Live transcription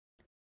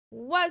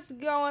What's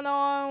going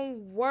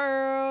on,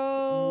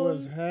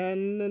 Was world?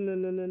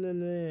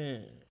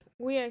 happening?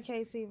 We are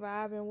KC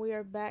Vibe and we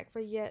are back for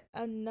yet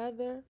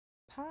another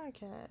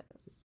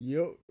podcast.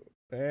 Yo,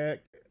 back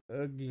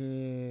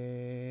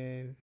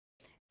again.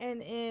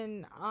 And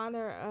in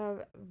honor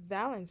of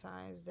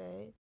Valentine's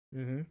Day,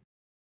 Mm-hmm.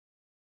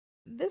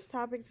 this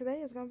topic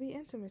today is going to be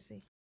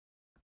intimacy.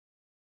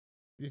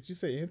 Did you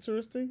say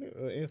interesting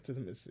or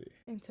intimacy?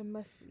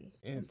 Intimacy.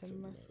 Intimacy.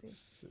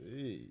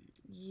 Intimacy.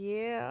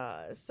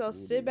 Yeah. So Woody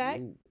sit back,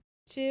 woo.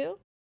 chill,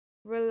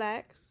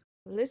 relax,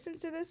 listen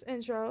to this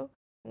intro,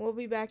 and we'll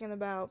be back in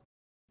about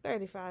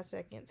 35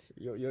 seconds.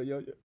 Yo.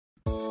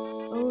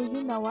 Oh,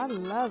 you know I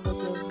love a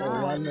good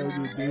Oh, I vibe know you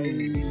now.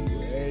 do.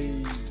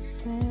 Hey.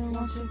 Say,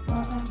 won't you come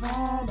and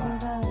vibe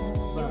with us?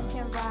 You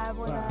can vibe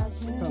with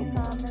us. You can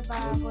come and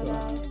vibe with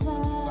us.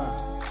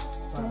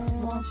 Say,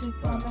 won't you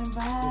come and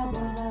vibe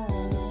with us?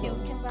 You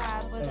can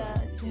vibe with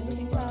us. You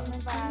can come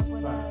and vibe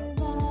with us.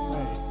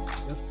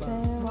 Say,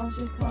 won't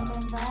you come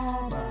and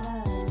vibe with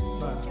us?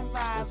 You can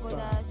vibe with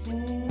us. You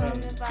can come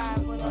and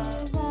vibe with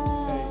us.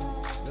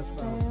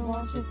 Say,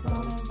 won't you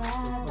come and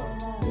vibe with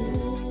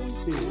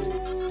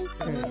us?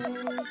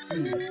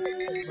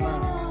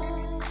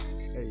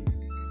 Hey.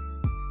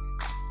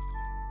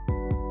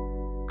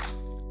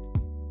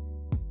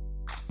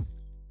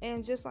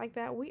 And just like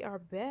that, we are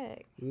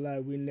back.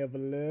 Like we never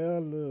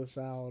left, little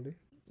shawty.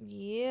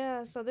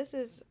 Yeah, so this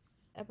is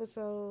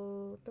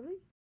episode 3.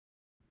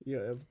 Yeah,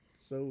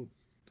 episode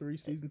 3,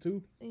 season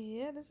 2.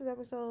 Yeah, this is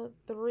episode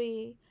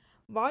 3.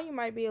 Volume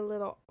might be a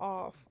little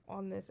off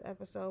on this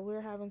episode. We're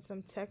having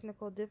some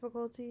technical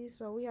difficulties,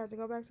 so we had to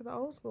go back to the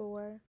old school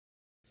way.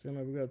 Seems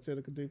like we got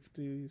technical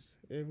difficulties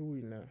every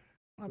week now.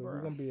 Oh, But we're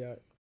bro. gonna be out.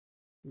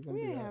 We're gonna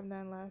We be didn't out. have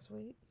none last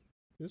week.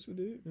 Yes, we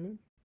did. No,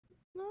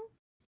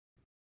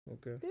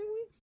 Okay. did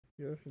we?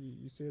 Yeah,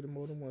 you said it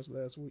more than once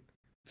last week.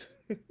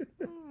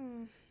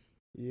 Hmm.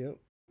 Yep.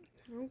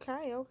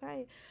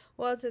 Okay.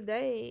 Well,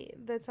 today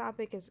the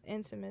topic is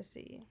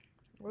intimacy.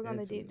 We're going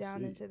to deep down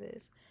Intimacy. into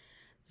this.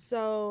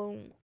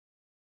 So,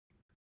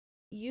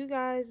 you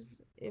guys,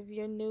 if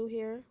you're new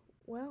here,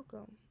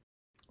 welcome.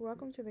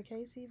 Welcome to the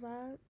KC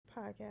Vibe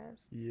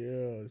podcast.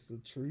 Yeah, it's a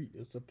treat.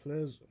 It's a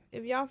pleasure.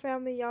 If y'all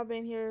family, y'all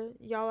been here,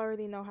 y'all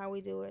already know how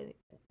we do it.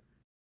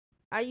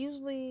 I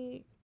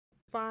usually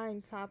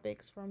find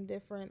topics from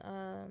different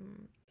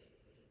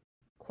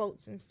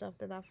quotes and stuff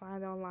that I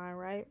find online,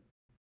 right?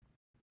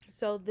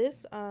 So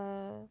this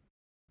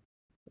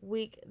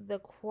week the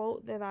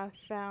quote that I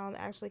found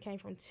actually came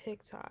from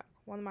TikTok,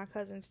 one of my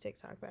cousin's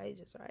TikTok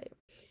pages, right?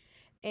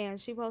 And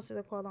she posted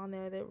a quote on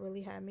there that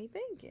really had me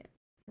thinking,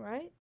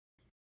 right?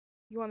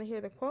 You want to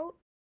hear the quote?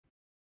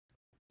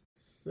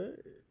 Say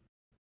it.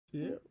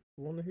 Yep.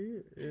 Want to hear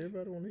it.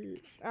 Everybody want to hear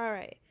it. All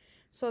right.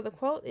 So the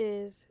quote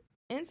is,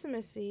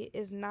 intimacy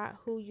is not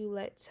who you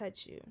let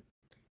touch you.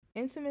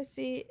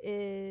 Intimacy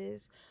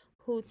is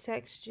who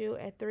texts you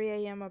at 3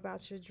 a.m.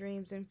 about your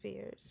dreams and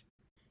fears.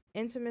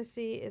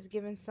 Intimacy is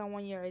giving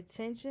someone your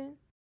attention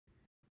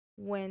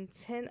when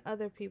 10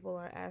 other people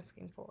are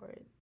asking for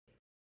it.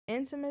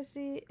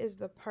 Intimacy is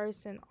the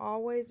person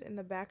always in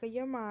the back of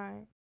your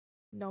mind,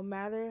 no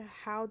matter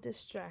how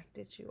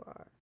distracted you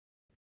are.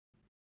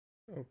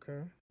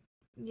 Okay.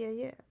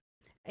 Yeah.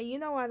 And you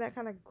know why that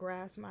kind of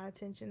grasped my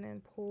attention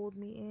and pulled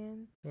me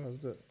in? How's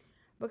that?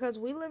 Because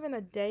we live in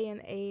a day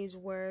and age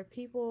where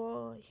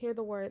people hear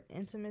the word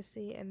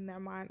intimacy and their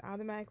mind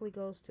automatically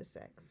goes to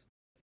sex,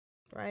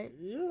 right?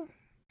 Yeah.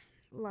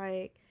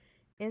 Like,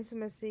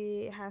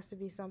 intimacy has to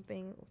be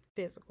something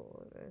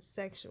physical,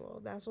 sexual.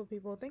 That's what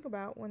people think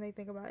about when they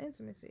think about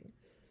intimacy.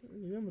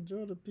 Yeah,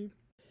 majority of people.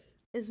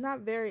 It's not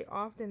very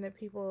often that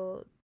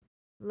people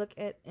look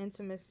at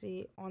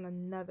intimacy on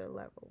another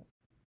level,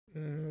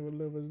 What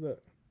level is that?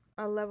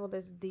 a level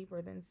that's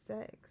deeper than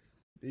sex.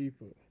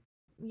 Deeper.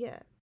 Yeah.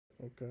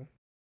 Okay.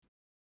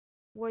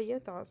 What are your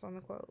thoughts on the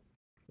quote?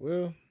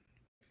 Well,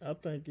 I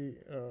think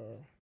it.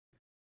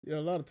 Yeah, a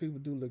lot of people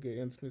do look at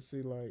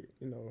intimacy like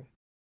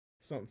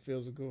something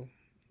physical,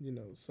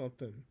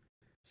 something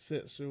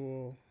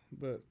sexual,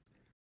 but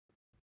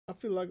I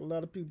feel like a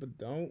lot of people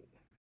don't,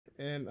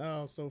 and I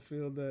also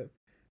feel that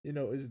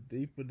it's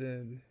deeper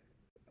than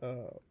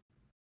uh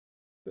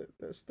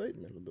that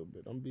statement a little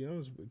bit. I'm be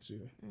honest with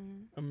you.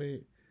 Mm-hmm. I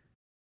mean,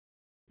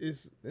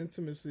 it's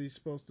intimacy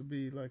supposed to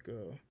be like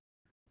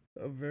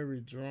a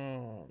very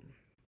drawn,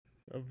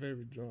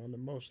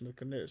 emotional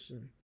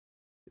connection,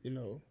 you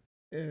know,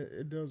 and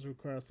it does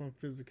require some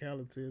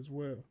physicality as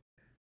well.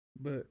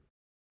 But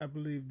I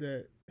believe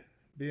that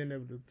being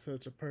able to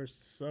touch a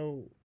person's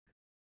soul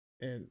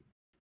and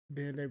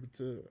being able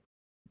to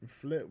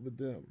reflect with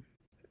them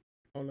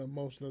on an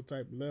emotional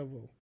type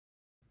level,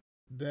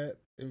 that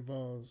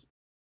involves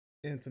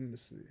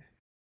intimacy.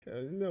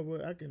 You know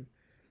what? I can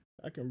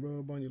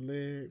rub on your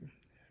leg,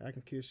 I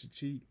can kiss your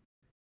cheek,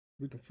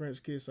 we can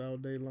French kiss all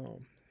day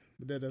long,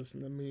 but that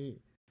doesn't mean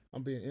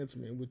I'm being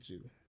intimate with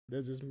you.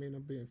 That just means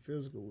I'm being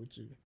physical with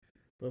you.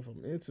 But if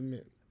I'm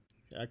intimate,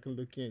 I can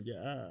look in your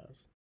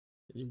eyes.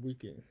 and we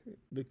can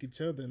look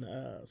each other in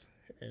the eyes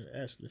and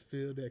actually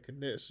feel that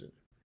connection.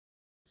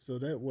 So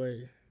that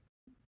way,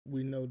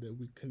 we know that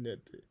we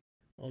connected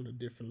on a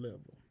different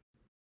level.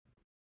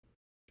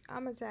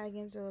 I'm gonna tag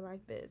into it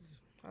like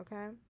this,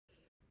 okay?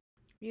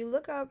 You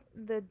look up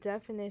the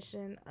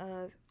definition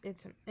of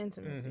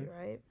intimacy, Mm-hmm.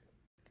 right?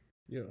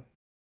 Yeah.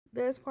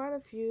 There's quite a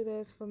few.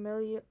 There's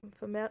familiarity.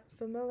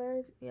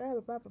 Yeah,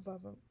 blah, blah, blah,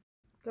 blah.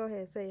 Go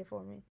ahead, say it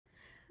for me.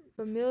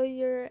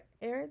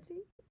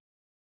 Familiarity,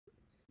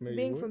 Maybe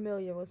being what?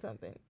 familiar with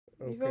something.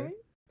 You feel Okay. me?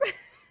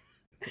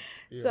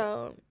 Yeah.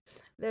 So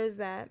there's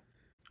that.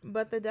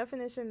 But the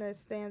definition that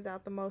stands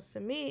out the most to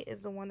me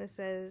is the one that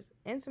says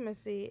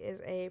intimacy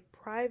is a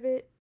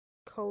private,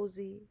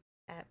 cozy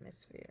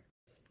atmosphere.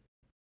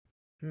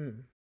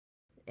 Hmm.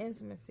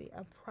 Intimacy,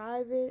 a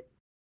private,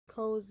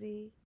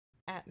 cozy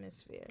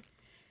atmosphere.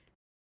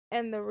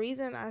 And the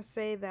reason I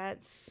say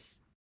that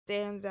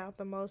stands out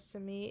the most to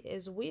me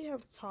is we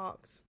have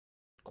talked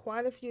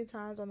quite a few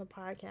times on the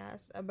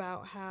podcast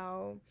about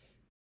how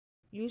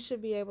you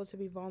should be able to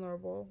be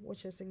vulnerable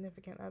with your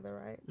significant other,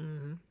 right?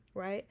 Mm-hmm.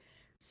 Right?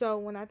 So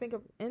when I think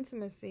of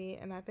intimacy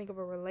and I think of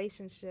a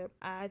relationship,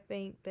 I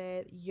think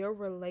that your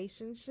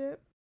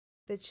relationship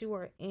that you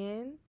are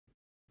in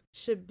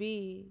should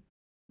be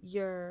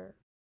your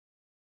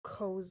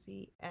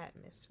cozy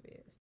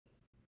atmosphere.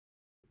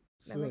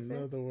 That So makes in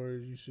sense? other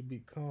words, you should be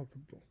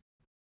comfortable.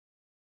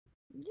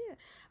 Yeah.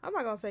 I'm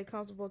not going to say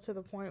comfortable to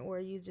the point where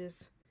you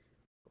just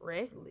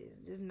reckless,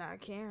 just not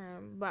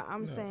caring, but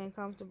I'm No. saying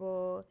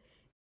comfortable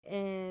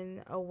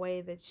in a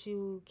way that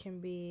you can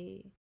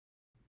be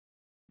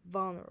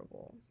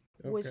vulnerable,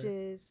 which Okay.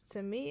 is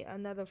to me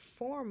another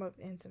form of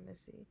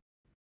intimacy.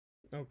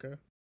 Okay.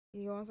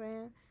 You know what I'm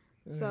saying?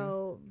 Mm-hmm.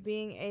 So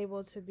being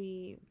able to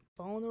be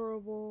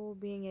vulnerable,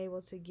 being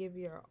able to give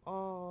your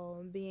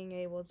all, being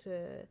able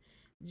to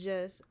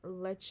just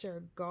let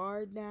your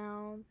guard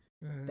down,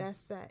 Mm-hmm.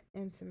 that's that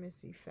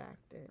intimacy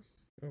factor.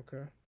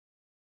 Okay.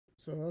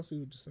 So I see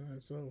what you're saying.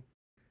 So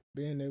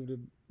being able to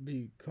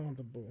be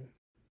comfortable,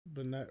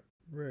 but not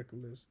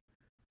reckless,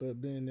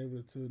 but being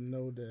able to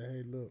know that,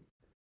 hey, look,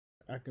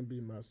 I can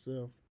be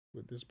myself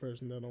with this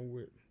person that I'm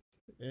with,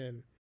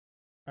 and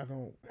I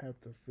don't have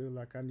to feel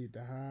like I need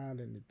to hide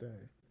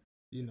anything,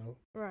 you know,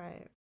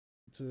 Right.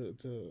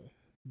 to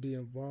be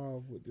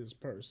involved with this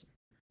person.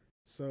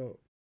 So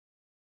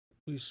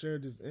we share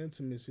this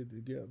intimacy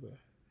together.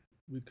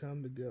 We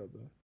come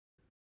together.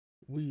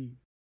 We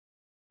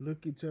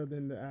look each other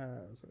in the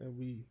eyes, and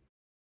we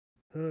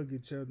hug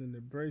each other and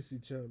embrace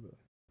each other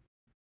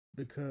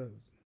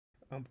because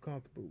I'm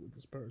comfortable with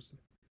this person,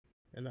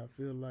 and I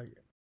feel like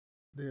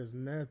there's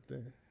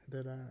nothing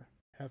that I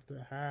have to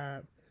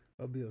hide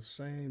or be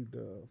ashamed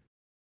of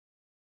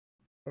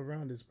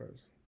around this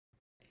person.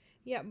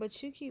 Yeah,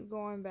 but you keep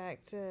going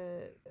back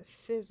to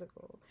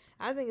physical.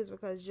 I think it's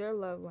because your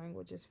love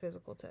language is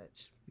physical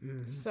touch.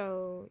 Mm-hmm.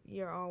 So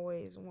you're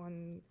always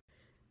one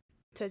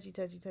touchy,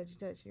 touchy, touchy,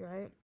 touchy,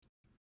 right?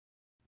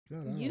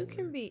 Not You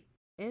can always. be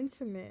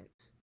intimate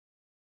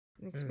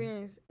and Mm-hmm.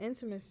 experience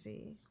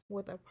intimacy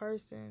with a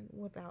person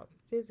without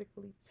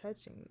physically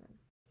touching them.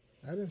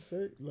 I didn't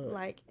say look.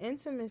 Like,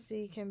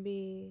 intimacy can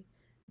be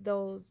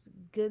those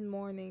good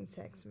morning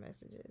text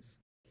messages.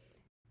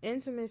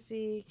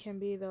 Intimacy can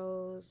be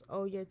those,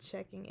 oh, you're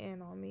checking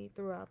in on me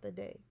throughout the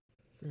day.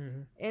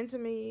 Mm-hmm.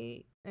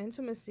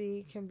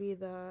 Intimacy can be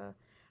the,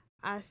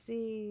 I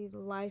see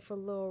life a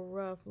little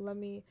rough. Let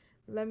me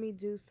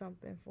do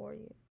something for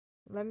you.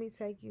 Let me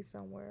take you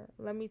somewhere.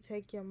 Let me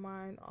take your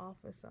mind off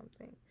of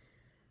something.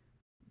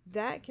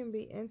 That can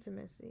be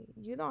intimacy.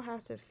 You don't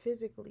have to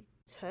physically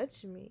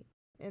touch me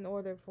in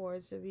order for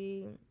it to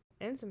be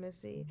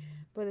intimacy,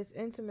 but it's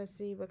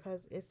intimacy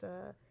because it's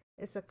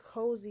a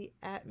cozy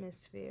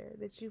atmosphere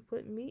that you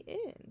put me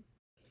in.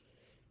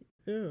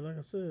 Yeah, like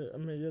I said, I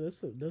mean, yeah,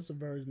 that's a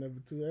version of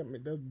it too. I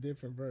mean, that's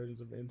different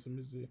versions of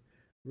intimacy.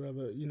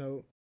 Rather,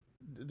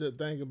 the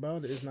thing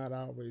about it is not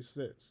always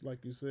sex,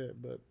 like you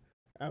said, but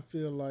I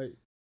feel like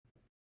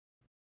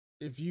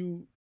if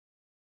you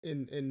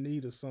in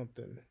need of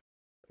something,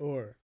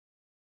 or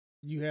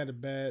you had a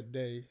bad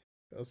day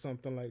or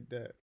something like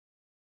that,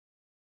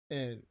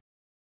 and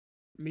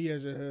me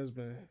as your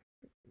husband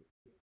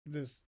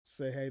just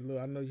say, hey,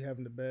 look, I know you're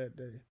having a bad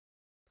day.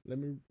 Let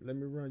me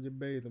run your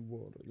bathing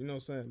water. You know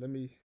what I'm saying?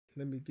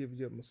 Let me give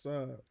you a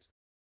massage.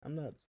 I'm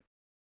not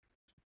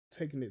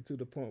taking it to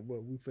the point where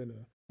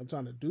I'm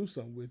trying to do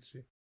something with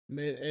you.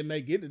 It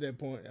may get to that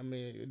point. I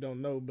mean, you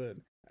don't know, but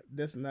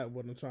that's not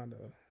what I'm trying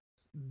to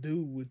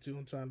do with you.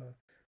 I'm trying to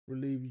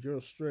relieve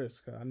your stress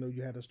because I know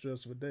you had a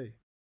stressful day.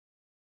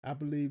 I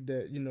believe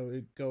that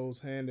it goes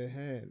hand in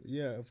hand.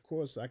 Yeah, of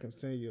course I can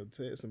send you a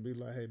text and be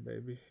like, "Hey,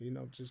 baby,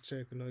 just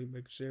checking on you,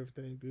 making sure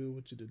everything good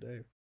with you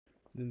today."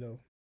 You know,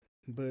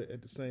 but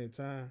at the same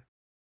time,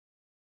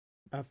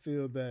 I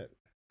feel that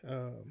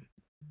um,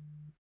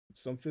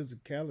 some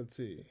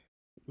physicality,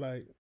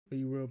 like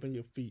me rubbing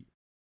your feet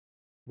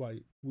while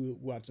we're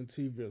watching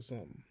TV or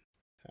something,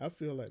 I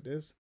feel like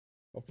that's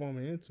a form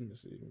of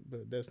intimacy,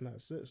 but that's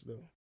not sex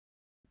though.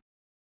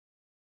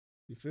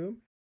 You feel me?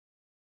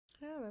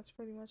 Yeah, that's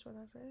pretty much what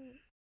I said.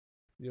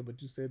 Yeah,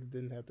 but you said it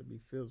didn't have to be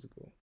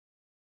physical.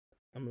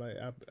 I'm like,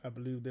 I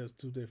believe there's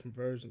two different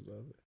versions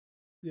of it.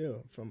 Yeah,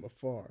 from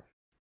afar,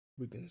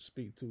 we can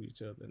speak to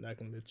each other, and I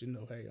can let you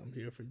know, hey, I'm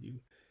here for you,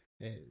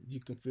 and you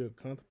can feel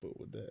comfortable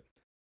with that.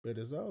 But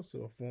it's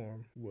also a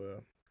form where,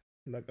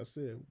 like I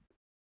said,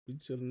 we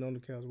chilling on the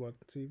couch watching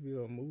TV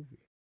or a movie,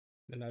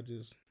 and I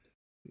just,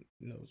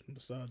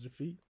 massage your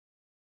feet.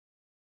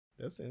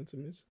 That's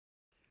intimacy.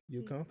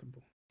 You're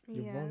comfortable.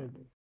 You're Yeah,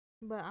 vulnerable.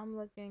 but I'm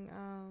looking.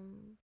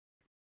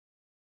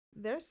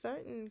 There's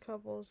certain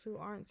couples who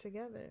aren't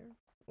together,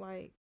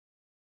 like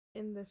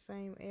in the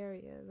same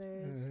area.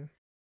 There's Mm-hmm.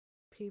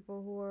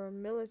 people who are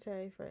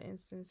military, for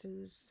instance,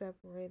 who's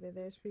separated.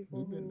 There's people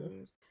We've been there.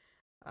 who's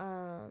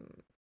um,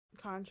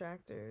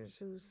 contractors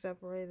who's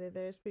separated.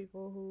 There's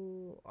people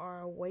who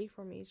are away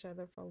from each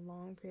other for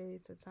long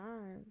periods of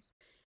times,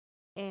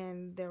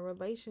 and their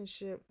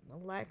relationship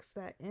lacks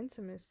that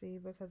intimacy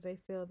because they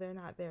feel they're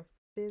not there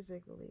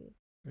physically,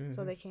 so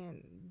Mm-hmm. they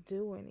can't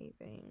do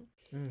anything.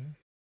 Mm-hmm.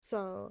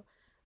 So,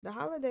 the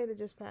holiday that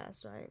just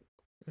passed, right?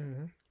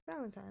 Mm-hmm.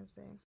 Valentine's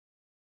Day.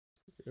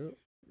 Yep.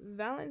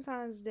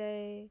 Valentine's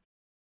Day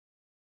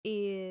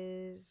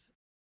is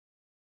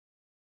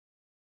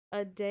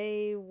a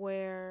day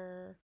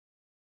where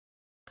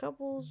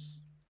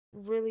couples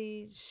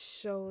really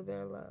show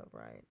their love,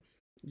 right?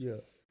 Yeah.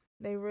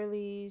 They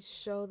really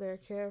show their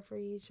care for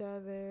each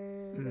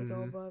other. They go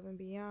Mm-hmm. above and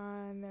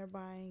beyond. They're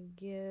buying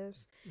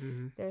gifts.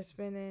 Mm-hmm. They're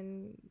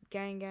spending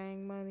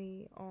gang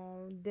money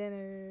on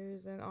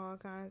dinners and all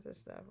kinds of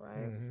stuff,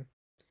 right? Mm-hmm.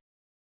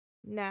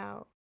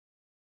 Now,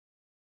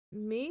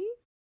 me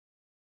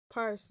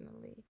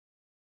personally,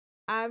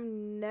 I've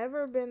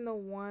never been the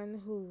one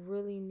who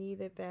really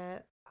needed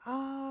that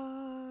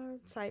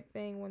type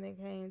thing when it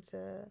came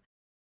to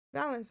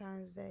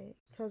Valentine's Day.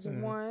 Because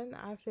Mm-hmm. one,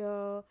 I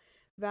feel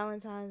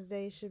Valentine's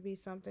Day should be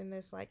something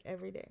that's like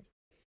every day.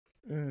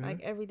 Mm-hmm.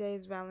 Like every day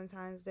is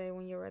Valentine's Day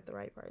when you're with the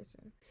right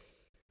person.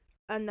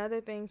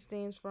 Another thing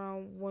stems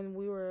from when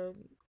we were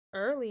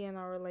early in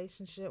our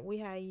relationship, we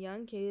had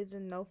young kids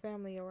and no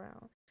family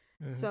around.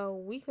 Mm-hmm. So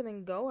we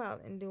couldn't go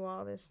out and do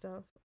all this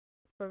stuff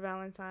for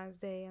Valentine's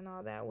Day and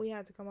all that. We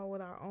had to come up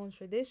with our own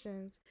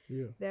traditions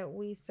Yeah. that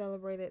we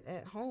celebrated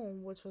at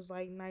home, which was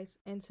like nice,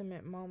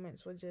 intimate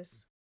moments with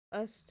just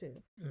us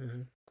two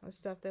Mm-hmm. and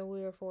stuff that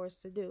we were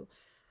forced to do.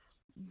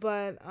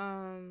 But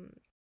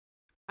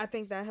I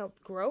think that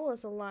helped grow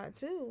us a lot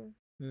too.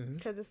 Mm-hmm.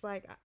 Because it's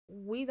like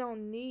we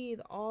don't need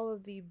all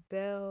of the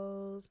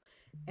bells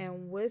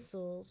and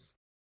whistles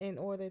in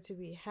order to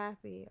be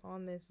happy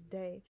on this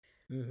day.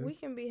 Mm-hmm. We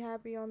can be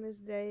happy on this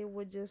day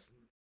with just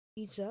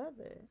each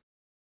other,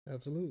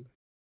 Absolutely.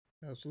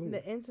 Absolutely.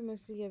 the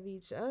intimacy of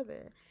each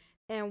other.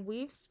 And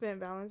we've spent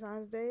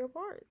Valentine's Day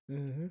apart.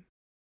 Mm-hmm.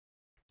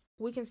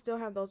 We can still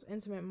have those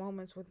intimate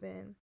moments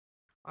within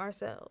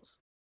ourselves.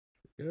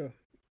 Yeah.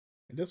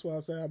 And that's why I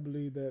say I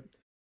believe that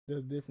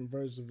there's different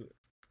versions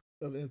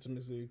of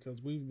intimacy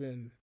because we've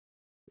been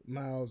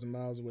miles and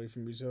miles away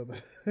from each other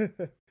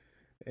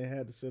and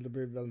had to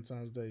celebrate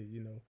Valentine's Day,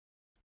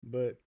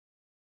 But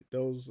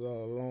those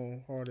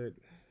long-hearted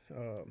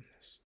um,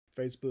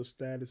 Facebook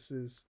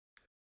statuses,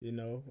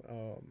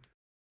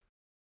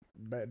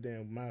 back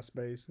then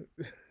MySpace,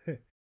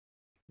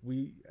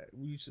 we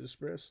used to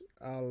express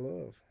our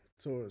love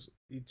towards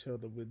each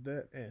other with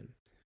that, and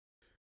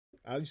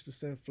I used to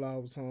send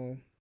flowers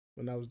home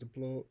when I was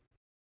deployed,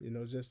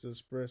 just to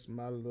express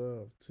my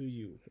love to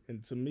you.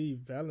 And to me,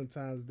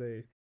 Valentine's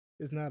Day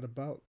is not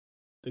about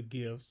the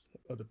gifts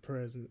or the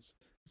presents.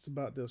 It's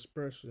about the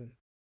expression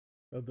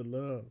of the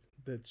love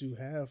that you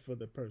have for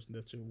the person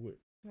that you're with.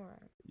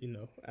 Right.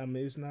 I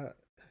mean, it's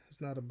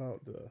not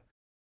about the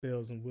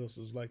bells and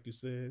whistles like you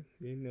said.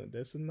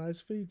 That's a nice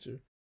feature.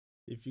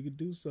 If you could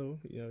do so,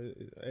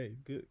 hey,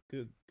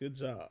 good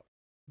job,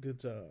 good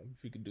job.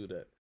 If you could do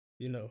that,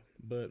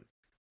 But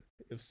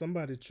if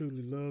somebody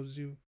truly loves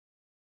you,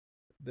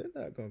 they're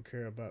not gonna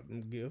care about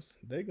them gifts.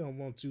 They're gonna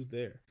want you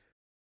there.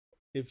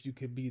 If you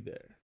could be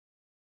there,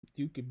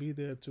 you could be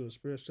there to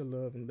express your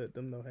love and let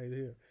them know, hey,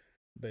 here,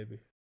 baby,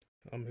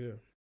 I'm here.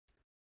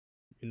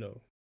 You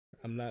know,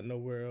 I'm not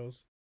nowhere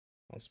else.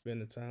 I'm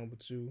spending time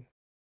with you.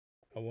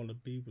 I want to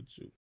be with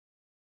you.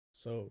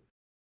 So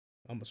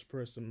I'm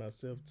expressing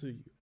myself to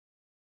you.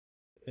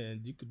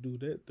 And you could do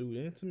that through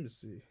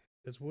intimacy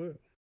as well.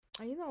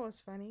 And you know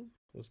what's funny?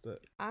 What's that?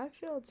 I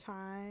feel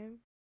time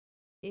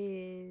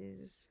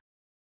is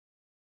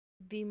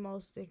the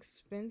most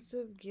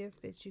expensive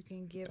gift that you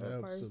can give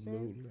a person.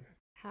 Absolutely.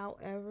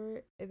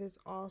 However, it is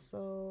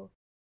also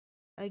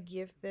a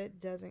gift that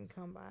doesn't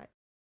come by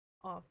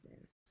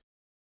often.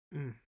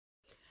 Mm.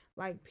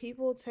 Like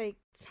people take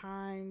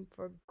time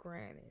for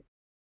granted.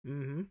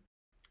 Mm-hmm.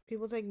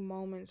 People take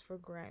moments for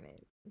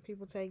granted.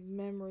 People take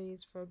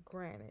memories for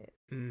granted.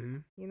 Mm-hmm.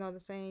 You know the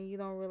saying, you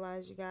don't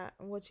realize you got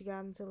what you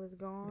got until it's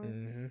gone.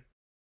 Mm-hmm.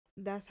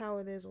 That's how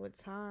it is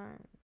with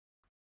time.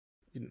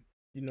 You,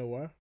 you know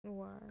why?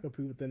 Why? Because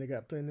people think they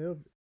got plenty of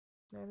it.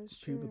 That is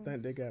People true.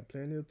 think they got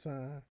plenty of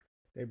time.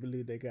 They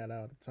believe they got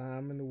all the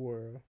time in the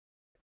world.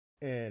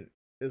 And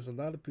there's a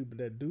lot of people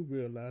that do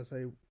realize,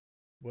 hey,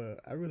 well,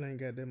 I really ain't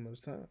got that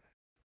much time.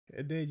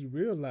 And then you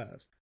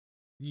realize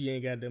you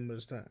ain't got that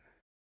much time.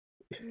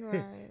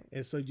 Right.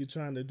 And so you're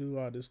trying to do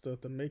all this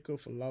stuff to make up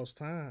for lost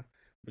time,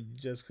 but you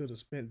just could have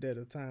spent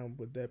that time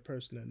with that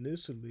person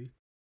initially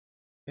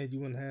and you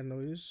wouldn't have no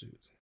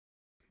issues.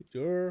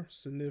 Your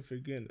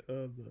significant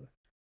other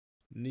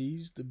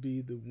needs to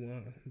be the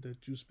one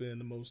that you spend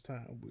the most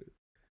time with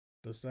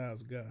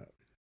besides God.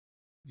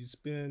 You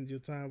spend your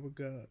time with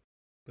God,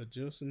 but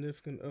your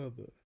significant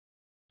other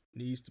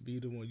needs to be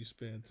the one you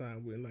spend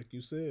time with. Like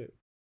you said,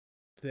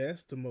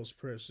 that's the most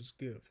precious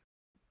gift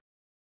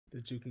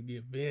that you can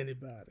give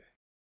anybody.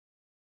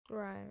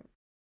 Right.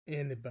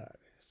 Anybody.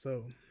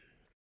 So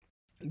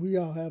we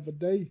all have a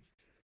day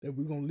that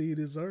we're gonna leave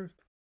this earth.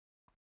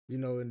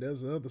 And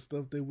there's other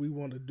stuff that we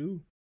want to do.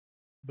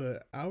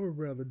 But I would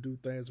rather do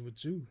things with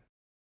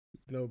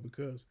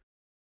because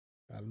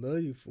I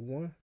love you for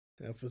one.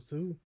 And for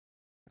two,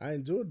 I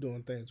enjoy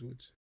doing things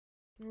with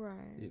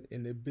Right. you.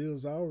 And it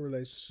builds our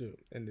relationship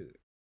and it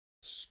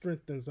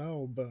strengthens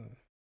our bond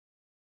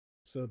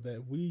so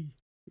that we,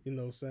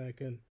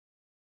 can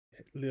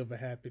live a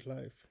happy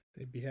life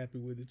and be happy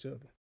with each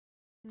other.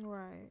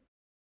 Right.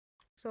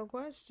 So,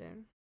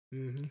 question.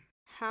 Mm-hmm.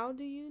 How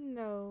do you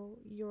know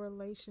your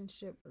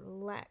relationship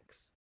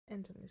lacks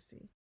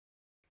intimacy?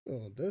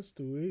 Oh, that's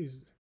too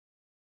easy.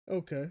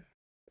 Okay.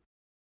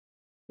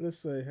 Let's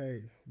say,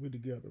 hey, we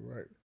together,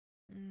 right?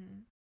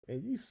 Mm.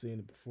 And you've seen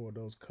it before,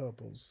 those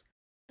couples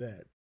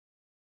that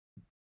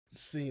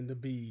seem to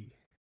be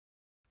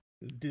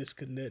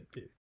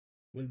disconnected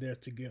when they're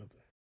together.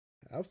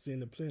 I've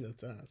seen it plenty of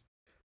times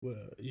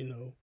where,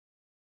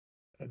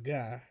 a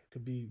guy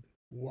could be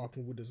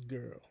walking with his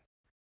girl,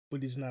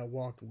 but he's not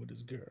walking with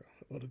his girl.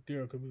 Or the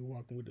girl could be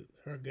walking with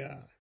her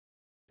guy,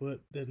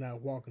 but they're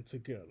not walking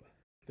together.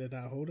 They're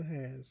not holding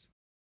hands.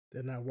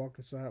 They're not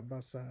walking side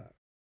by side.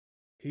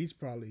 He's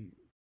probably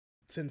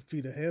 10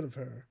 feet ahead of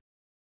her.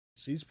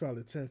 She's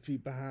probably 10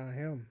 feet behind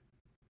him.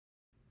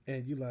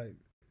 And you like,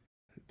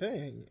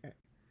 dang,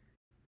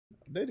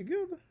 they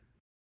together?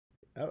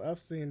 I've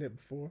seen that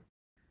before.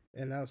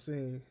 And I've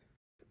seen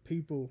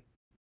people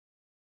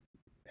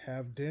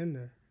have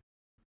dinner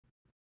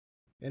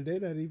and they're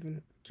not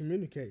even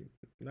communicating,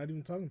 not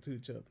even talking to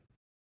each other.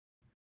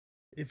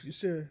 If you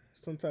share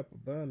some type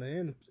of bond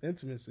and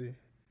intimacy,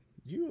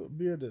 you'll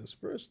be able to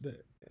express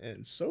that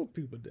and show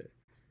people that.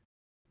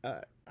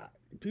 I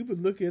people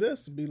look at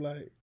us and be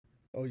like,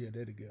 "Oh yeah,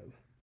 they're together."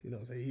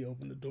 Say he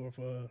opened the door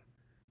for her.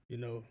 You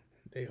know,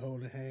 they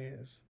holding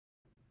hands.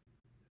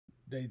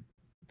 They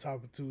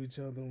talking to each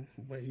other.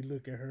 When he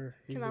look at her,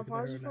 he Can I looking at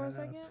pause her you in the for a eyes.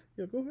 second?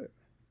 Yeah, go ahead.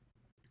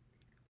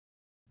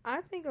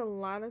 I think a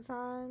lot of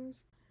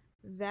times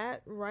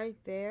that right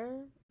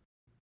there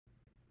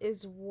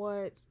is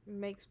what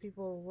makes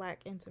people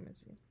lack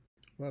intimacy.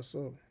 Why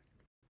so?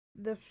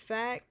 The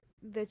fact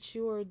that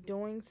you are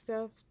doing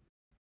stuff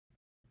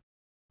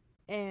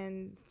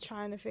and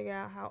trying to figure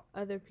out how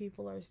other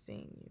people are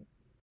seeing you.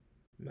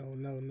 No,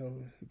 no, no.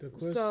 The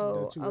question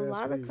So, that a you asked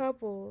lot of me,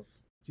 couples,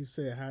 you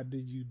said, "How do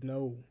you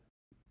know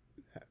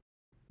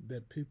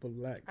that people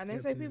lack I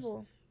didn't say intimacy?"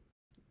 people,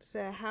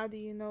 said, how do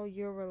you know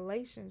your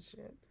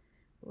relationship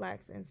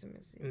lacks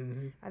intimacy?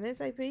 Mm-hmm. I didn't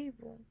say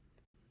people.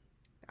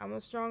 I'm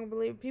a strong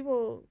believer.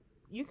 People,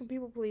 you can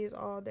people please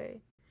all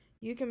day.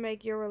 You can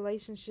make your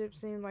relationship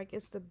seem like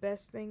it's the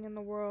best thing in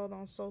the world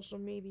on social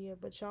media,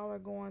 but y'all are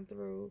going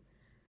through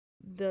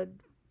the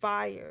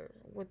fire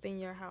within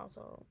your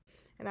household.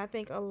 And I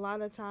think a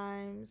lot of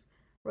times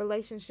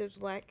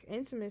relationships lack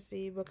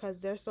intimacy because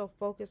they're so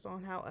focused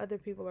on how other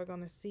people are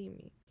going to see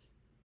me.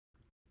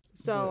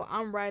 So But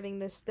I'm writing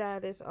this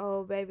status,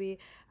 oh baby,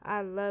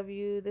 I love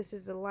you. This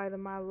is the light of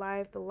my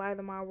life, the light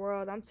of my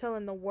world. I'm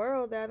telling the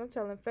world that, I'm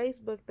telling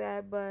Facebook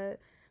that, but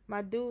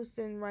my dude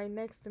sitting right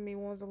next to me,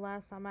 when was the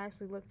last time I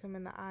actually looked him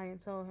in the eye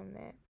and told him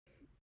that?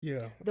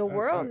 yeah, The I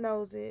world I,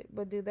 knows it,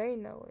 but do they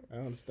know it? I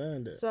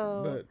understand that.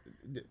 So But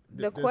the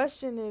there's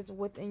question is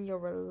within your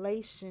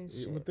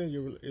relationship. within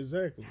your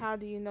exactly How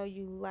do you know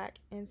you lack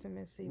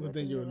intimacy within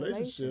within your your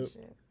relationship,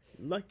 relationship?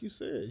 like you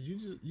said,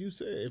 you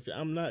said if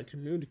I'm not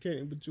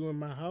communicating with you in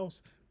my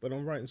house, but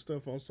I'm writing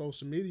stuff on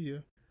social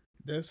media,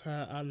 that's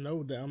how I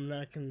know that I'm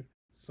lacking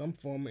some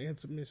form of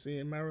intimacy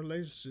in my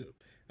relationship.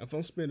 If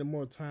I'm spending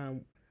more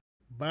time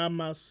by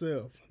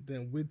myself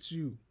than with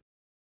you,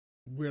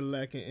 we're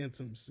lacking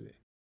intimacy.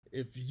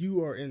 If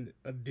you are in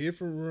a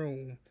different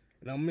room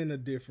and I'm in a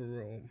different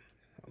room,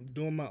 I'm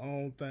doing my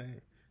own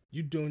thing,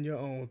 you doing your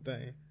own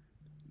thing.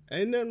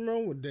 Ain't nothing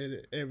wrong with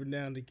that every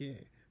now and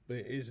again. But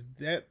is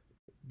that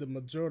the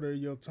majority of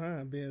your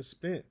time being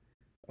spent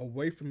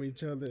away from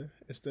each other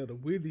instead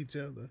of with each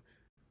other?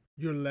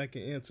 You're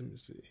lacking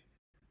intimacy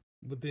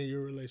within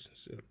your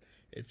relationship.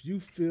 If you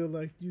feel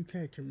like you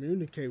can't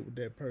communicate with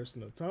that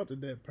person or talk to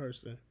that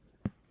person,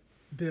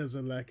 there's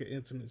a lack of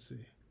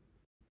intimacy.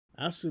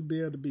 I should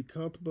be able to be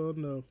comfortable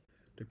enough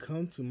to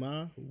come to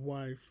my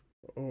wife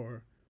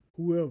or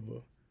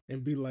whoever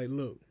and be like,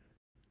 look,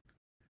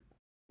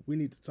 we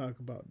need to talk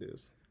about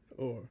this.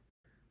 Or,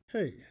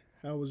 hey,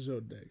 How was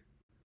your day?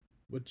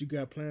 What you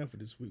got planned for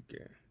this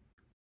weekend?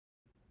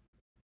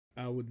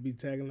 I would be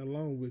tagging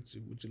along with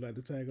you. Would you like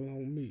to tag along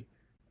with me?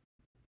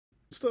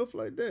 Stuff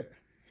like that.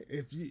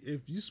 If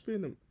you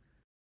spend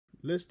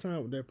less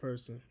time with that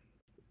person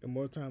and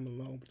more time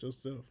alone with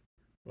yourself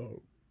or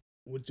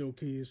with your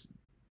kids,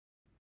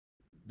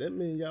 that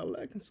means y'all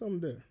lacking something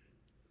there.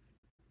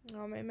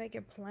 Make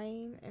it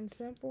plain and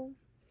simple.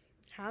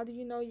 How do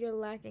you know you're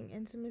lacking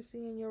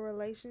intimacy in your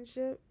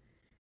relationship?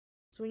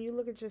 So when you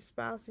look at your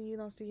spouse and you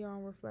don't see your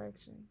own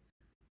reflection.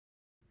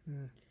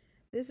 Mm,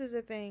 This is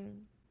a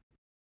thing.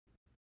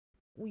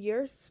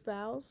 Your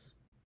spouse,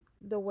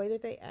 the way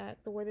that they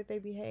act, the way that they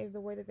behave, the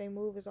way that they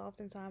move is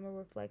oftentimes a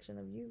reflection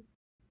of you.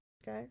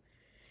 Okay?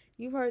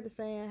 You've heard the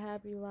saying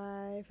happy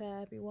life,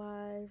 happy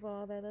wife,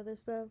 all that other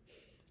stuff.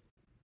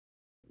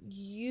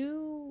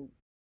 You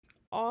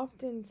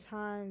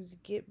oftentimes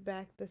get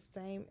back the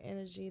same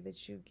energy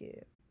that you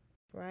give,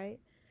 right?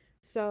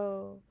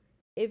 So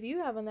if you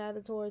have an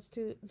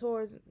attitude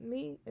towards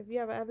me, if you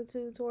have an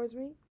attitude towards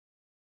me,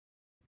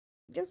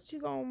 guess what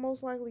you're gonna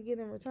most likely get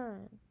in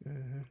return?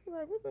 mm-hmm. You're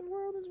like, what the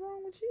world is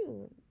wrong with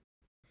you?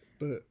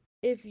 But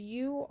If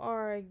you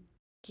are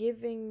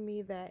giving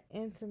me that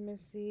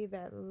intimacy,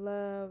 that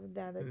love,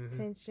 that mm-hmm,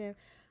 attention,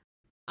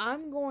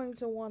 I'm going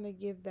to want to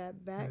give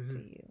that back mm-hmm.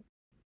 to you.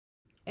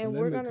 But And let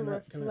we're me going to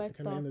reflect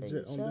can I off of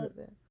interject each on that?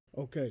 other.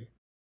 Okay,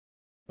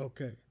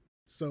 okay.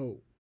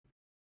 So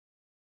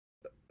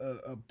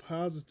a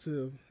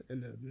positive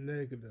and a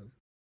negative.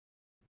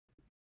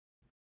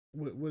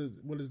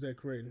 What is that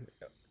creating?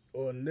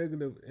 Or a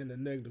negative and a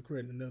negative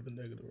creating another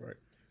negative, right?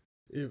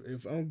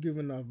 If I'm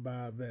giving off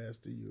bad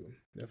vibes to you,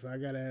 if I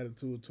got an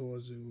attitude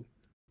towards you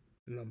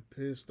and I'm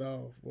pissed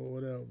off or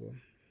whatever,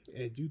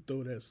 and you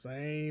throw that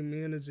same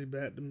energy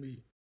back to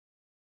me,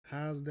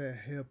 how's that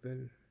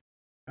helping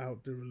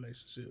out the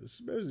relationship,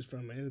 especially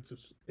from an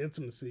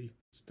intimacy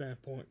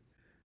standpoint?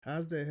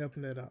 How's that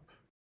helping that out?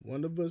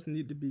 One of us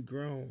need to be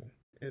grown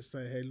and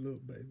say, "Hey,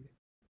 look, baby,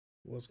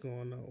 what's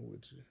going on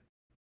with you?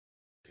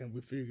 Can we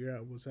figure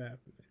out what's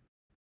happening?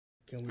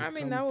 Can we I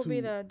mean, come that would be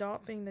to?" the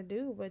adult thing to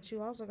do, but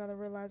you also got to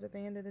realize at the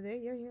end of the day,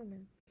 you're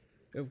human.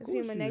 Of It's course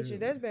human you're nature.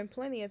 There's human. been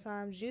plenty of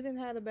times you didn't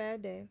had a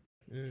bad day.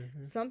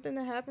 Mm-hmm. Something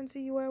that happened to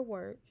you at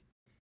work.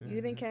 You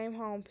then Mm-hmm. came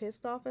home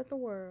pissed off at the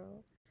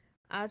world.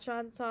 I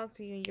tried to talk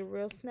to you and you're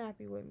real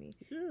snappy with me.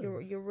 Yeah.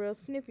 You're real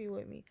snippy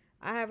with me.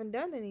 I haven't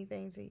done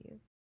anything to you.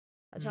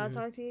 I try to Mm-hmm.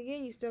 talk to you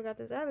again. You still got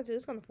this attitude.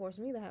 It's gonna force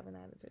me to have an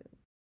attitude.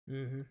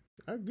 Mm-hmm.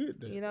 I get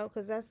that.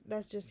 Because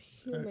that's just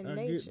human I get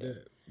nature.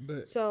 that.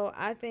 But So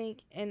I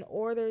think in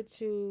order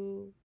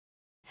to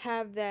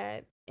have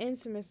that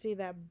intimacy,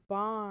 that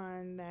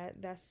bond,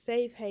 that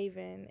safe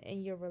haven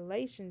in your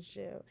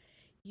relationship,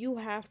 you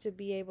have to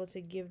be able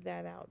to give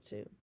that out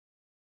too.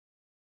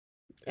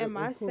 Am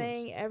I of course,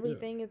 saying yeah.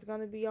 everything is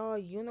going to be all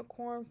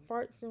unicorn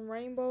farts and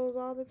rainbows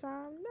all the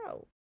time?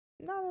 No.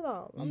 Not at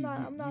all. You you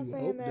I'm not you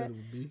saying hope that that. it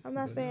would be, I'm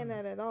not but saying nah.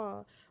 that at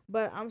all.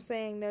 But I'm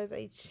saying there's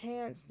a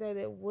chance that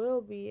it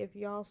will be if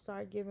y'all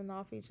start giving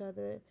off each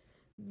other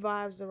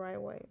vibes the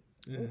right way.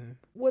 Mm-hmm.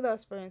 With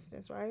us, for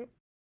instance, right?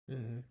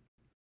 Mm-hmm.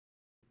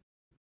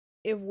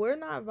 If we're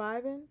not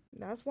vibing,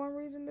 that's one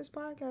reason this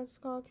podcast is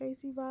called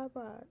KC Vibe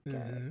Mm-hmm.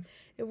 Podcast.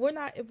 If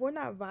we're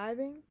not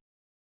vibing,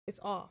 it's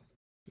off.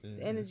 The Mm-hmm.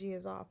 energy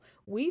is off.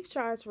 We've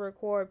tried to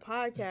record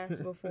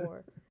podcasts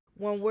before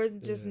when we're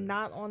just Yeah.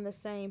 not on the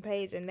same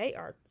page, and they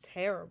are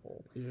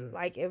terrible. Yeah.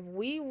 Like if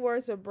we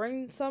were to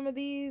bring some of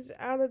these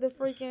out of the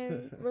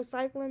freaking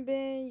recycling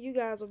bin, you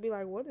guys would be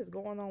like, "What is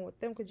going on with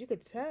them?" Because you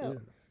could Yeah.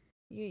 tell.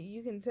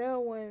 You can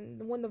tell when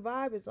the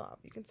vibe is off.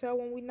 You can tell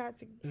when we're not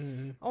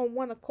Mm-hmm. on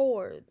one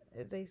accord,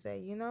 as they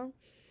say.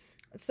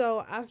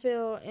 So I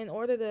feel in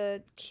order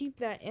to keep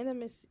that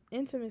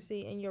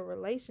intimacy in your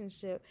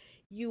relationship,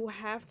 you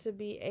have to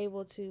be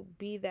able to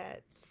be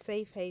that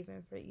safe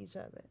haven for each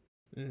other.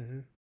 Mm-hmm.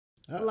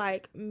 I,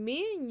 Like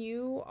me and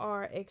you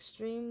are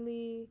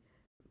extremely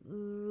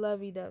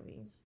lovey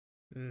dovey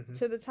mm-hmm.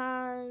 to the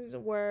times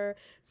where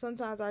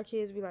sometimes our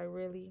kids be like,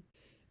 really?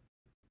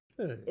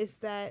 Hey. It's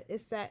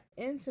that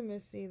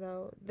intimacy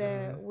though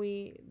Uh-huh.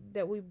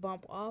 that we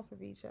bump off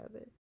of each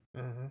other.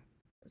 Uh-huh.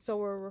 So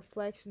we're a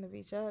reflection of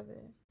each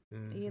other. You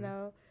Mm-hmm.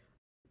 know,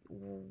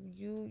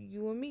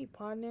 you and me,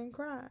 partner in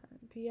crime,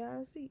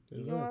 PIC.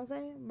 You know what I'm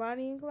Exactly. saying?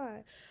 Bonnie and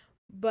Clyde.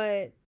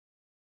 But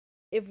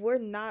if we're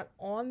not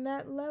on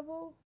that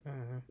level,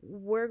 Uh-huh.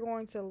 we're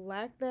going to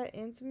lack that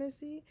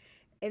intimacy,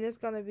 and it's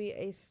going to be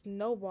a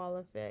snowball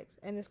effect,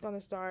 and it's going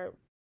to start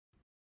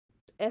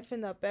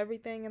effing up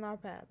everything in our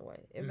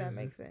pathway, if that Mm-hmm.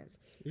 makes sense.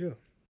 Yeah. It's gonna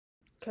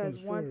Because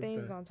destroy one thing's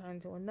everything. going to turn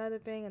into another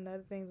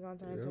thing's going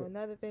to turn into Yep.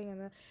 another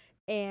thing,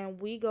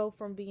 and we go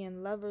from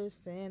being lovers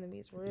to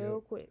enemies Yep.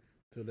 real quick.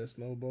 Till that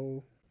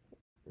snowball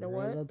The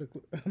runs what? off the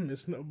cliff. I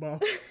miss snowball.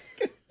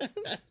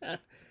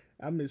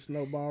 I miss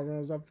snowball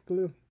runs off the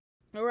cliff.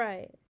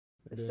 Right.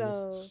 And then it's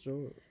So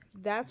destroyed.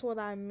 that's what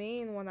I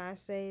mean when I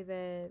say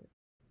that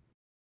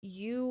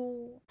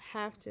you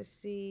have to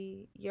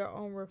see your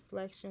own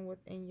reflection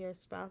within your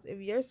spouse. If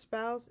your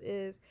spouse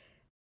is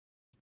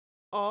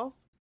off,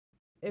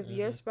 If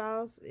your Mm-hmm.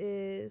 spouse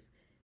is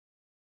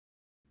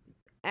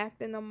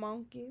acting a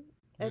monkey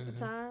at the Mm-hmm.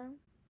 time,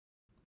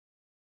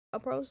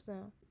 approach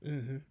them.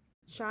 Mm-hmm.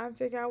 Try and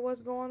figure out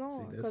what's going See,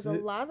 on. Because that's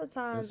it. That's it.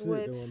 That's what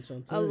I'm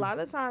trying to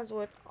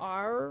tell you.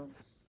 our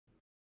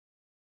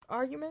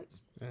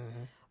arguments,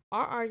 Uh-huh.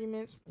 our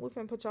arguments, we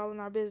can put y'all in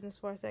our business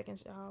for a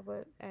second, y'all.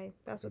 But hey,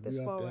 that's what If this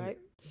we out for, there. right?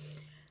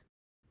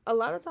 A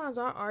lot of times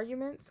our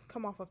arguments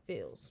come off of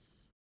feels.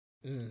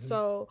 Mm-hmm.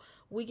 So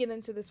we get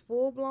into this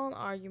full blown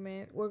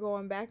argument. We're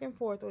going back and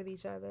forth with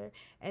each other.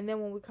 And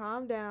then when we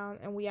calm down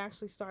and we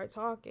actually start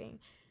talking,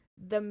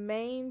 the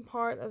main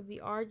part of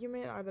the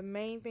argument or the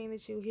main thing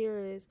that you hear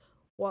is,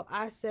 well,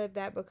 I said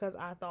that because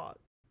I thought.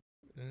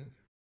 Mm-hmm.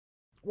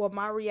 Well,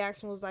 my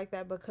reaction was like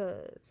that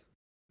because.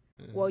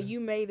 Well, Mm-hmm. you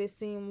made it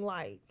seem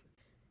like.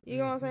 You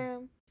know what I'm Mm-hmm.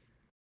 saying?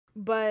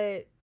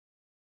 But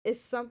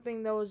it's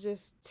something that was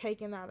just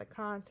taken out of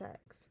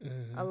context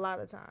Mm-hmm. a lot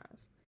of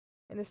times.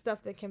 And it's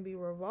stuff that can be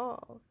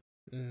revolved.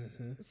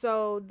 Mm-hmm.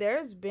 So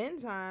there's been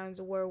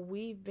times where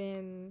we've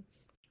been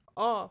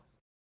off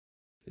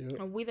Yep.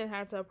 and we didn't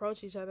have to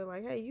approach each other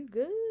like, hey, you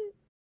good?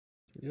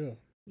 Yeah.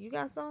 You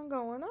got something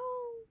going on?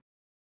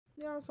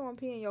 You got someone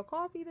peeing your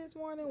coffee this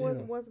morning? Yeah.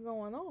 What's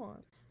going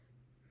on?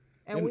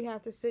 And And we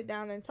have to sit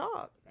down and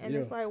talk. And yeah.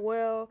 it's like,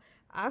 well,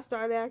 I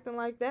started acting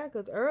like that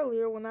because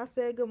earlier when I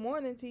said good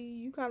morning to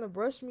you, you kind of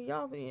brushed me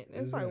off. And it's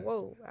like, Exactly.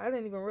 whoa, I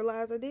didn't even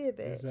realize I did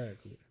that.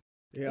 Exactly.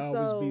 It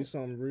always be So,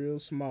 something real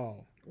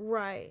small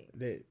right,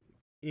 that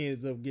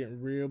ends up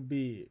getting real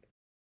big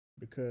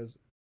because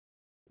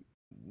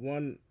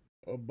one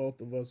or both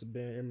of us have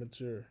been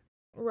immature.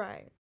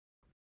 right.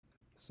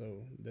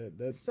 So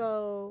that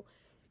So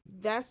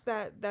that's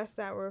that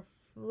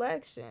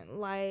reflection.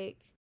 Like,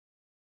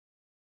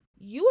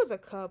 you as a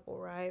couple,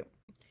 right?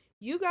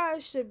 You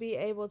guys should be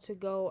able to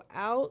go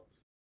out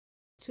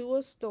to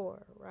a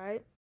store,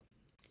 right?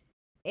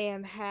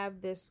 And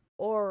have this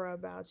aura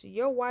about you.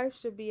 Your wife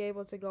should be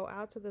able to go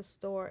out to the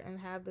store and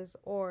have this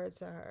aura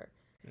to her.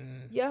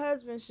 mm, Your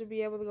husband should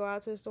be able to go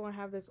out to the store and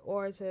have this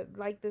aura to,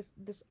 like,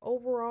 this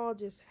overall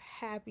just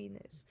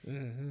happiness.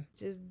 mm-hmm.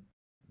 Just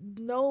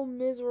no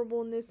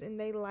miserableness in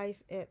their life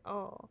at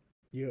all.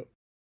 Yep.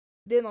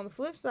 Then on the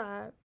flip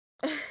side,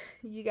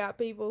 you got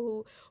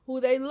people who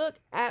they look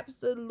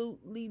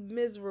absolutely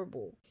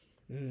miserable.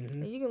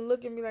 Mm-hmm. And you can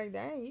look and be like,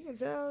 dang, you can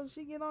tell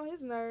she get on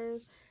his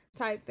nerves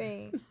type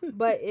thing.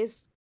 But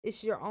it's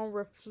your own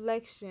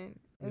reflection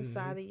mm-hmm.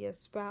 inside of your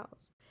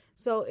spouse.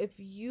 So if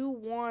you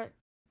want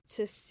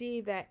to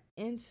see that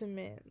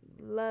intimate,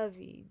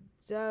 lovey,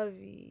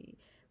 dovey,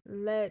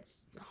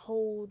 let's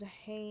hold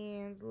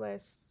hands,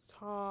 let's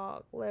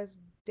talk, let's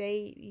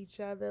date each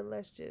other,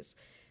 let's just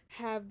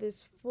have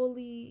this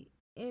fully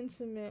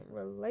intimate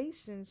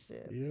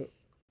relationship. Yep.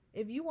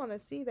 If you want to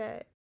see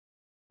that,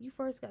 you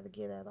first got to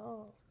get that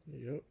off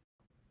Yep.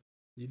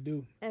 You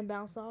do. and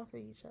bounce off of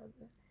each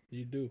other.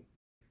 You do.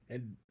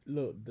 And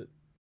look, the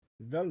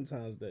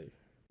Valentine's Day,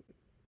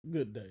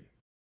 good day.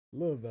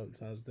 Love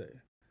Valentine's Day.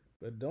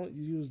 But don't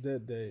use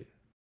that day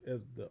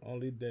as the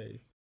only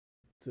day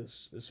to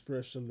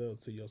express your love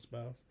to your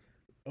spouse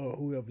or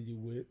whoever you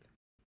with.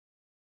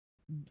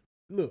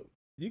 Look,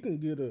 you can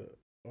get a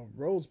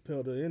rose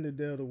petal any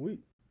day of the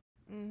week.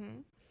 Mm-hmm.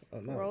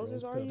 Not a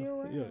Roses rose are petal.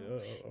 year Yeah, round.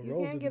 a You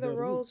rose can't any get day a of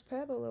the week. rose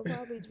petal. It'll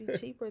probably be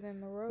cheaper than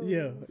the rose.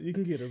 Yeah, you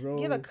can get a rose.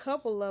 Get a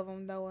couple of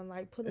them though, and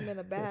like put them in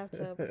a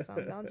bathtub or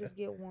something. Don't just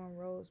get one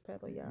rose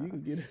petal, y'all. You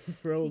can get a He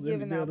rose any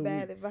giving day of out the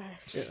bad week.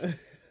 advice.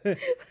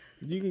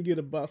 You can get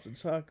a box of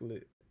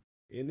chocolate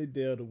any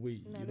day of the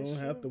week. You That is don't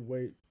have to true.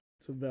 wait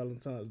till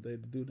Valentine's Day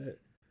to do that.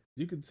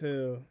 You can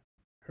tell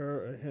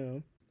her or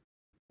him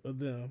or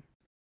them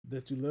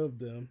that you love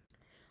them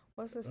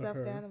What's the or stuffed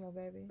her. animal,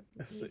 baby?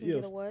 So, You can get a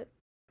yes, what?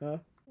 huh?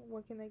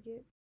 What can they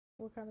get?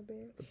 What kind of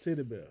bear? A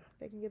teddy bear.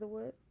 They can get a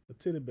what? A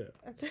teddy bear.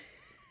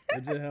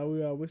 That's just how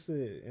we always say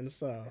it in the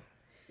South.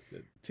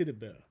 The teddy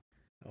bear.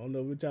 I don't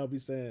know what y'all be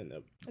saying.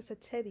 It's a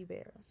teddy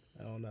bear.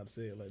 I don't know how to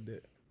say it like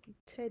that.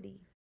 Teddy.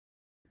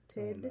 I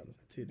don't know Ted. how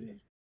to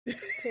teddy.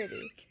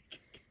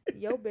 Teddy.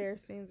 Your bear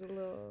seems a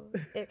little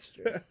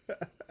extra.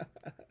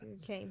 You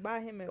can't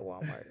buy him at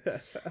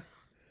Walmart.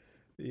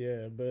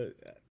 Yeah, but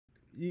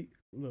you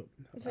look.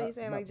 So you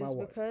saying like my just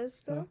wife, because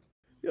stuff? huh?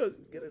 Yeah,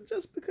 get it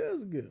just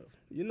because gift.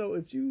 You know,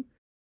 if you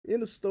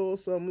in a store or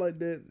something like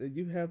that, and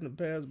you happen to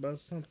pass by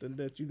something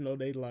that you know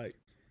they like,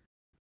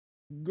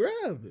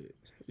 grab it.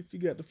 If you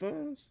got the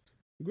funds,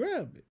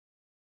 grab it.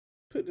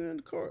 Put it in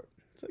the cart.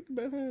 Take it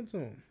back home to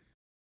them.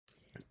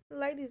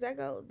 Ladies, that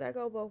go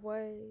both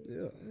ways.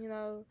 Yeah. You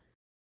know,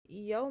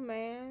 yo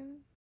man,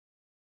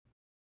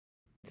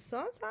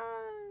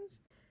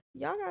 sometimes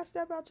y'all gotta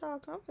step out y'all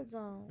comfort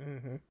zone.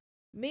 Mm-hmm.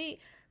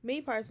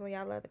 Me personally,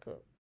 I love to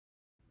cook.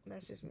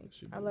 That's just me.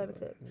 I love to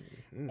cook.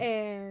 Mm-hmm.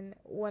 And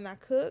when I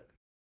cook,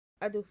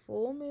 I do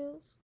full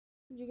meals.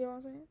 You get what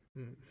I'm saying?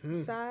 Mm-hmm.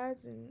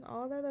 Sides and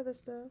all that other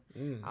stuff.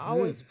 Mm-hmm. I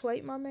always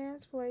plate my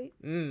man's plate.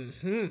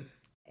 Mm-hmm.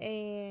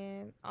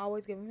 And I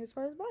always give him his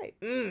first bite.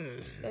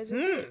 Mm-hmm. That's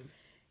just it.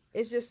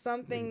 It's just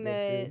something Make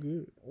it feel that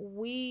good.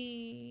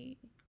 we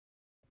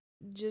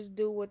just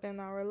do within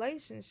our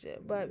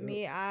relationship. But Yep.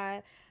 me,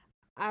 I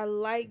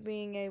like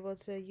being able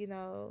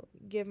to,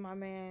 give my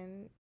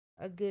man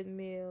a good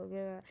meal.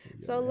 Yeah.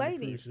 Your So, man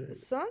ladies, appreciate it.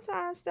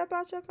 sometimes step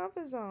out your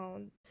comfort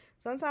zone.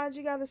 Sometimes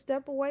you got to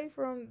step away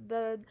from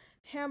the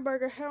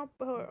hamburger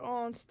helper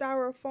on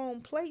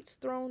styrofoam plates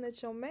thrown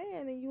at your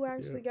man, and you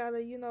actually Yep. got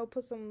to,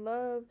 put some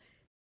love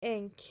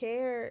and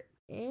care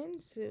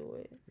into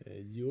it.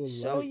 And you'll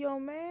Show like your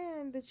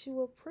man that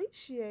you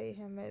appreciate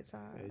him at and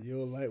times.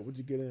 you'll like what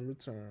you get in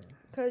return.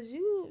 Cause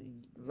you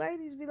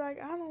ladies be like,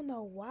 I don't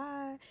know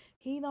why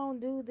he don't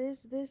do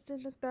this,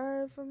 and the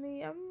third for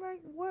me. I'm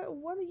like,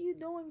 what are you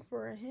doing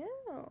for him?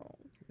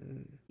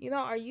 Mm.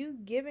 Are you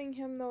giving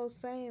him those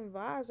same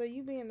vibes? Are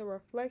you being the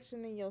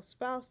reflection in your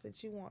spouse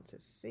that you want to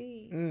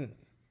see? Mm.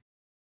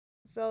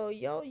 So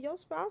your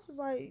spouse is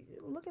like,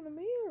 look in the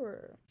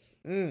mirror.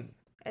 Mm.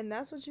 And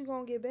that's what you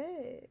gonna get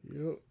back.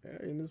 Yep.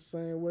 In the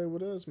same way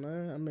with us,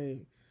 man. I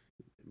mean,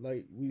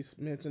 like we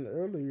mentioned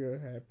earlier,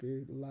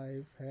 happy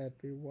life,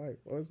 happy wife.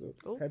 Or is it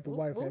Oop, happy oop,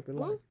 wife, oop, happy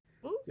life? oop,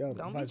 oop. Yeah,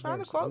 Don't be vice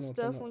trying to versa. You quote know what I'm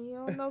stuff talking when you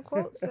don't know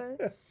quotes, sir.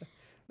 about?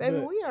 Baby,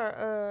 But we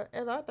are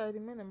at our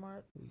 30-minute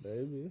mark.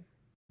 baby,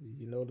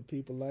 you know the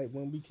people like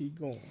when we keep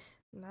going.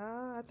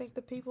 Nah, I think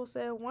the people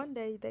said one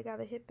day they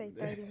gotta hit their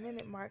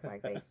 30-minute mark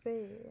like they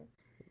said.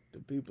 The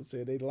people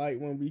say they like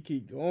when we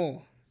keep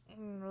going.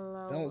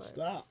 Don't Lord.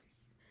 stop.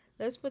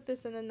 Let's put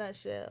this in a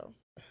nutshell.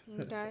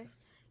 Okay?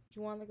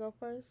 You wanna go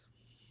first?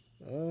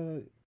 Uh,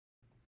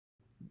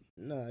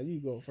 nah, you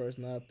go first,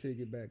 and I'll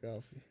piggyback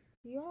off you.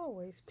 You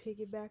always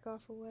piggyback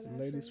off of what I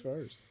Ladies say.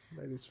 first.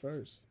 Ladies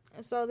first.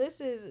 So this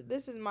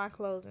is my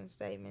closing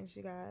statements,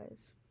 you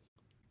guys.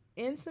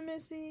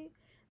 Intimacy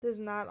does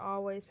not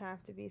always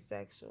have to be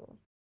sexual.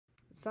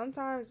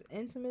 Sometimes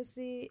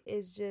intimacy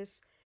is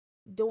just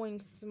doing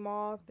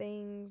small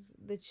things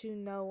that you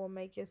know will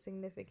make your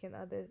significant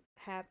other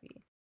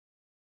happy,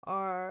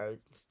 or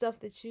stuff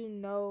that you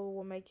know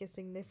will make your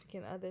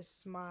significant other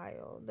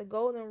smile. The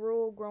golden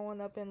rule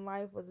growing up in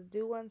life was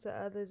do unto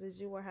others as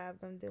you will have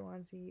them do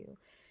unto you.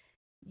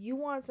 You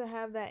want to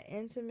have that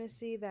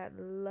intimacy, that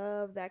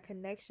love, that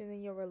connection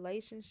in your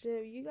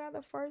relationship, you got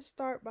to first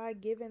start by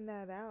giving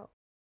that out.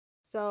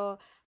 So,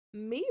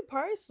 me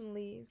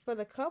personally, for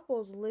the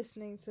couples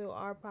listening to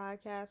our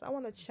podcast, I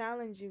want to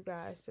challenge you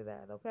guys to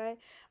that, okay?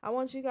 I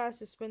want you guys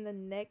to spend the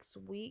next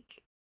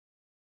week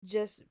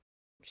just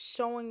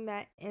showing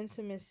that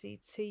intimacy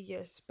to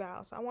your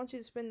spouse. I want you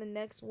to spend the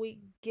next week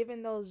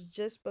giving those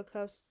just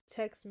because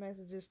text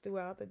messages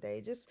throughout the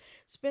day. Just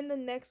spend the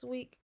next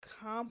week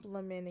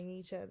complimenting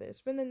each other.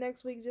 Spend the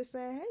next week just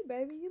saying, "Hey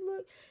baby, you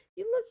look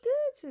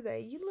good today.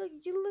 You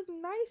look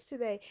nice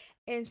today."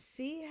 And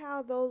see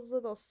how those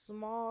little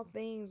small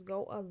things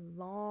go a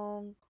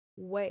long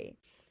way.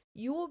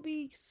 You will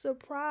be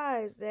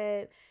surprised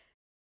at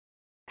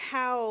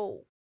how,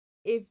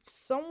 if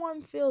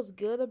someone feels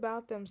good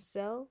about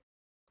themselves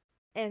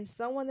and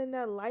someone in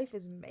their life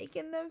is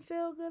making them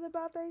feel good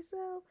about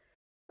themselves,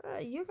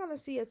 you're going to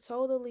see a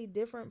totally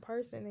different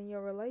person in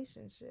your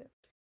relationship.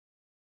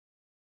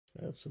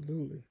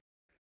 Absolutely.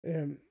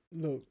 And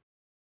look,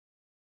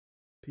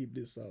 peep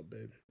this out,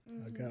 baby. I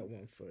Mm-hmm. got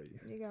one for you.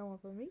 You got one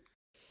for me?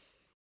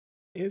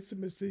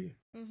 Intimacy.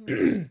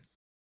 Mm-hmm.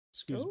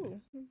 Excuse me.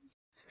 Ooh.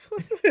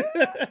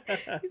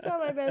 You sound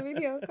like that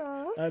video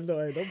call. I know.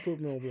 Hey, don't put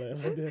me on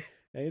blast like that.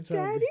 I ain't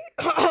trying to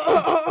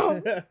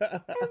Daddy? be.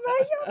 Am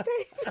I your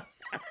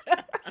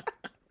baby?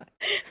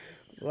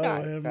 All Lord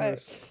right, have go ahead.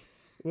 mercy.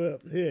 Well,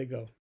 here you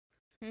go.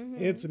 Mm-hmm.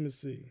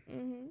 Intimacy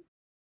Mm-hmm.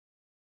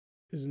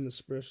 is an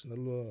expression of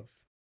love.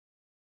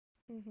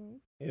 Mm-hmm.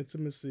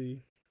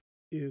 Intimacy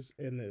is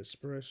an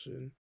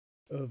expression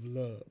of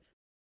love.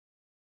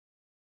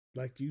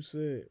 Like you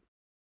said,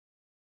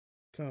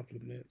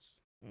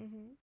 compliments,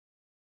 Mm-hmm.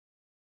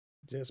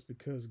 just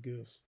because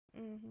gifts.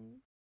 Mm-hmm.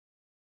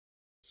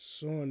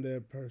 Showing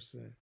that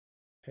person,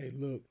 hey,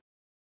 look,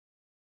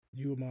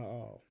 you are my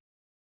all.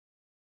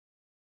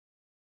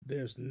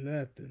 There's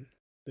nothing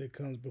that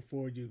comes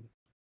before you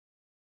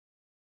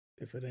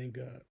if it ain't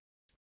God.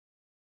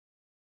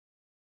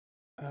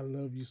 I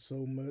love you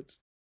so much.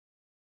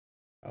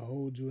 I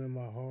hold you in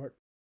my heart.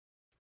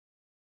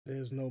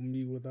 There's no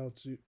me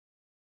without you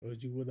or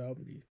you without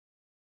me.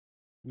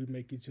 We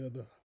make each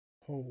other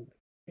whole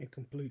and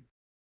complete.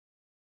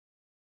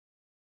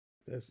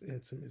 That's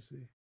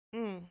intimacy,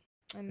 Mm.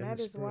 And an that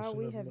is why expression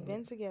we of have love.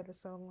 been together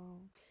so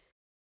long.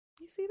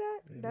 You see that?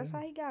 That's how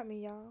Amen. he got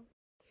me, y'all.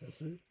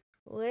 That's it.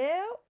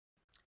 Well,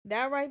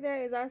 that right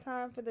there is our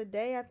time for the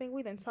day. I think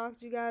we done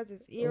talked you guys'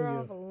 Oh, ear yeah.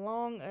 off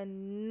long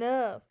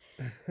enough.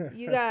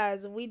 You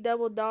guys, we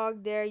double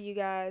dog dare you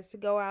guys to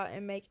go out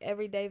and make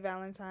every day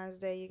Valentine's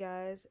Day, you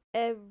guys.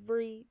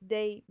 Every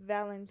day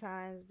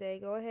Valentine's Day.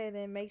 Go ahead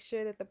and make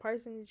sure that the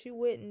person that you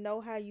with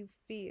know how you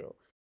feel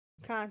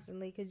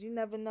constantly, because you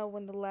never know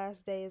when the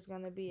last day is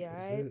going to be, all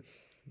That's right? it.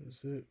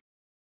 That's it.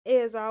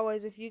 As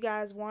always, if you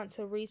guys want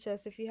to reach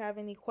us, if you have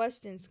any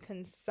questions,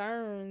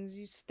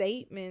 concerns,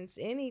 statements,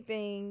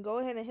 anything, go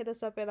ahead and hit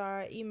us up at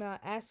our email,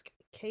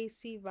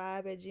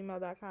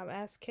 askkcvibe@gmail.com.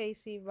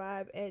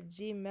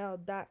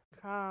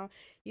 Askkcvibe@gmail.com.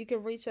 You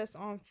can reach us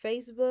on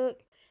Facebook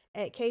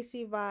at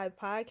KC Vibe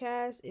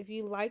Podcast. If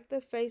you like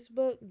the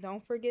Facebook,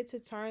 don't forget to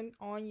turn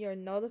on your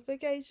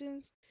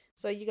notifications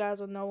so you guys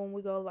will know when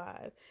we go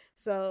live.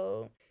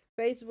 So,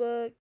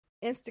 Facebook,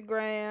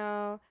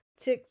 Instagram,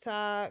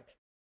 TikTok.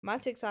 My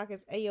TikTok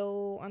is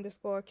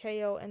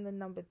AO_KO and the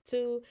number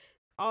 2.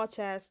 All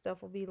Chad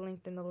stuff will be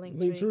linked in the link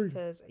Link tree tree.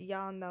 because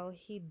y'all know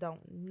he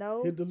don't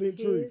know Hit the link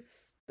tree. his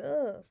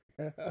stuff.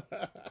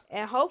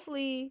 And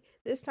hopefully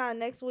this time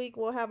next week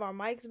we'll have our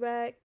mics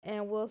back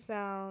and we'll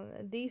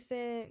sound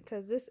decent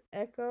because this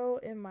echo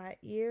in my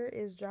ear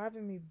is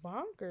driving me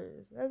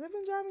bonkers. Has it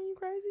been driving you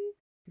crazy?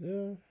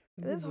 Yeah.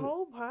 This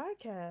whole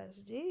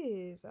podcast,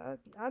 jeez, I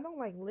don't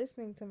like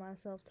listening to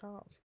myself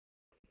talk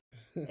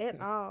at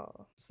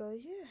all. So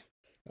yeah,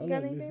 I you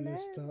got like anything listening to at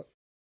add? you talk.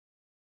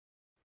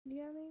 You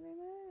got anything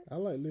to I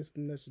like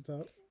listening at you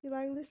talk. add? You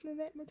like listening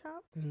at me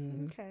talk?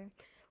 Mm-hmm. Okay.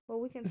 Well,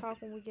 we can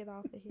talk when we get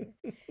off of here.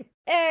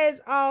 As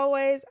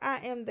always, I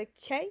am the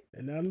K.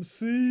 And I'm the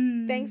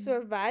C. Thanks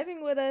for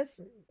vibing with us.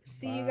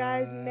 See you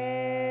guys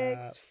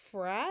next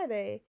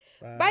Friday.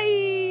 Bye.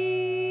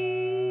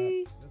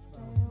 Bye.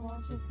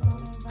 Let's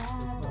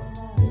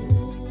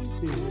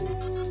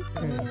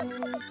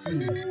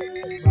go.